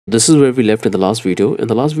This is where we left in the last video. In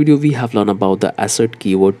the last video, we have learned about the assert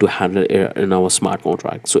keyword to handle error in our smart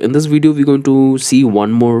contract. So in this video, we're going to see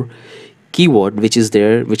one more keyword which is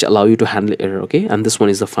there, which allow you to handle error. Okay, and this one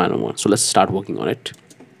is the final one. So let's start working on it.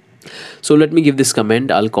 So let me give this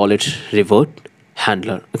command. I'll call it revert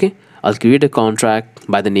handler. Okay, I'll create a contract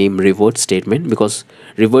by the name revert statement, because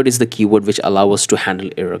revert is the keyword which allow us to handle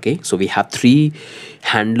error. Okay, so we have three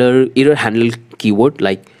error handle keyword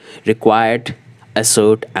like required,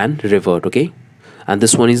 assert, and revert. Okay, and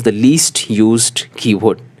this one is the least used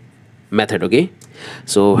keyword method. Okay,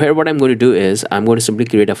 so here what I'm going to do is I'm going to simply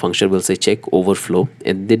create a function. We'll say check overflow,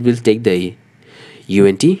 and it will take the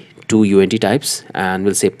unt, two unt types, and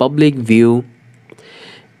we'll say public view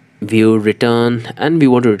return, and we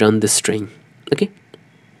want to return this string. Okay,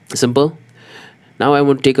 simple. Now I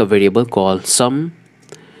want to take a variable called sum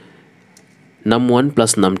num1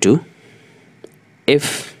 plus num2.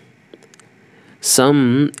 If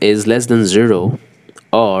sum is less than 0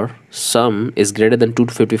 or sum is greater than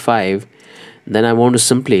 255, then I want to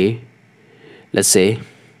simply, let's say,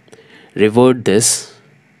 revert this,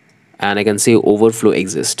 and I can say overflow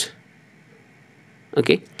exist.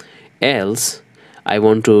 Okay, else I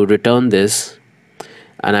want to return this,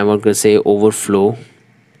 and I want to say overflow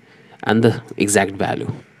and the exact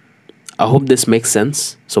value. I hope this makes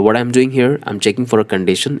sense. So what I'm doing here, I'm checking for a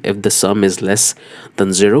condition. If the sum is less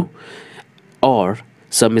than 0 or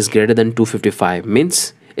sum is greater than 255,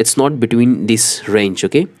 means it's not between this range.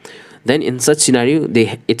 Okay, then in such scenario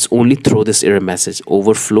it's only throw this error message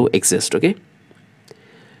overflow exist. Okay,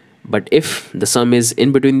 but if the sum is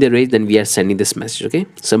in between the range, then we are sending this message. Okay,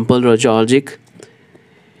 simple logic.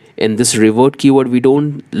 In this revert keyword, we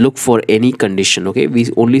don't look for any condition. Okay, we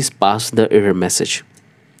only pass the error message.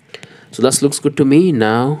 So that looks good to me.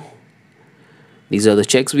 Now these are the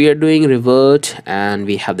checks we are doing, revert, and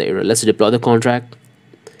we have the error. Let's deploy the contract,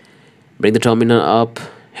 bring the terminal up,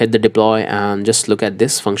 hit the deploy, and just look at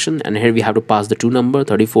this function. And here we have to pass the two number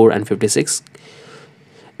 34 and 56,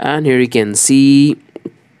 and here you can see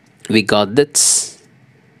we got this.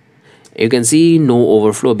 You can see no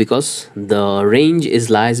overflow because the range is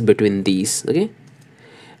lies between these. Okay,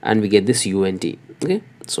 and we get this unt. Okay,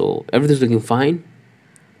 so everything's looking fine,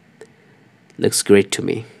 looks great to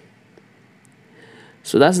me.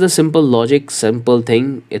 So that's the simple logic, simple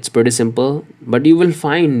thing. It's pretty simple, but you will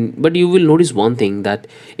notice one thing, that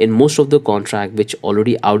in most of the contract which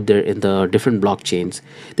already out there in the different blockchains,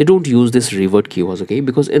 they don't use this revert keywords. Okay,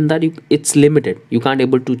 because in that it's limited. You can't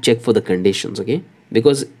able to check for the conditions. Okay,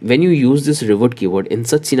 because when you use this revert keyword in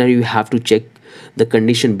such scenario, you have to check the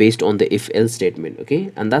condition based on the if else statement.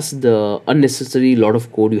 Okay, and that's the unnecessary lot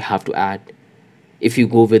of code you have to add if you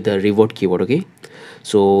go with the revert keyword. Okay,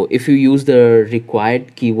 so if you use the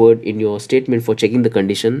required keyword in your statement for checking the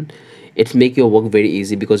condition, it make your work very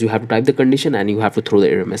easy, because you have to type the condition and you have to throw the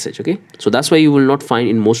error message. Okay, so that's why you will not find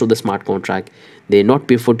in most of the smart contract they not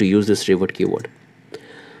prefer to use this revert keyword.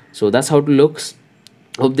 So that's how it looks.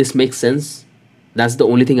 Hope this makes sense. That's the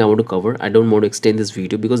only thing I want to cover. I don't want to extend this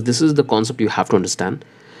video, because this is the concept you have to understand.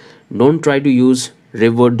 Don't try to use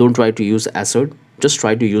revert, don't try to use assert, just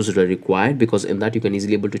try to use the required, because in that you can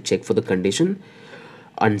easily able to check for the condition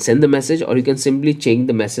and send the message, or you can simply change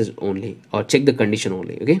the message only or check the condition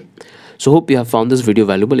only. Okay, so hope you have found this video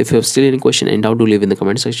valuable. If you have still any question and doubt, do leave in the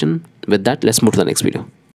comment section. With that, let's move to the next video.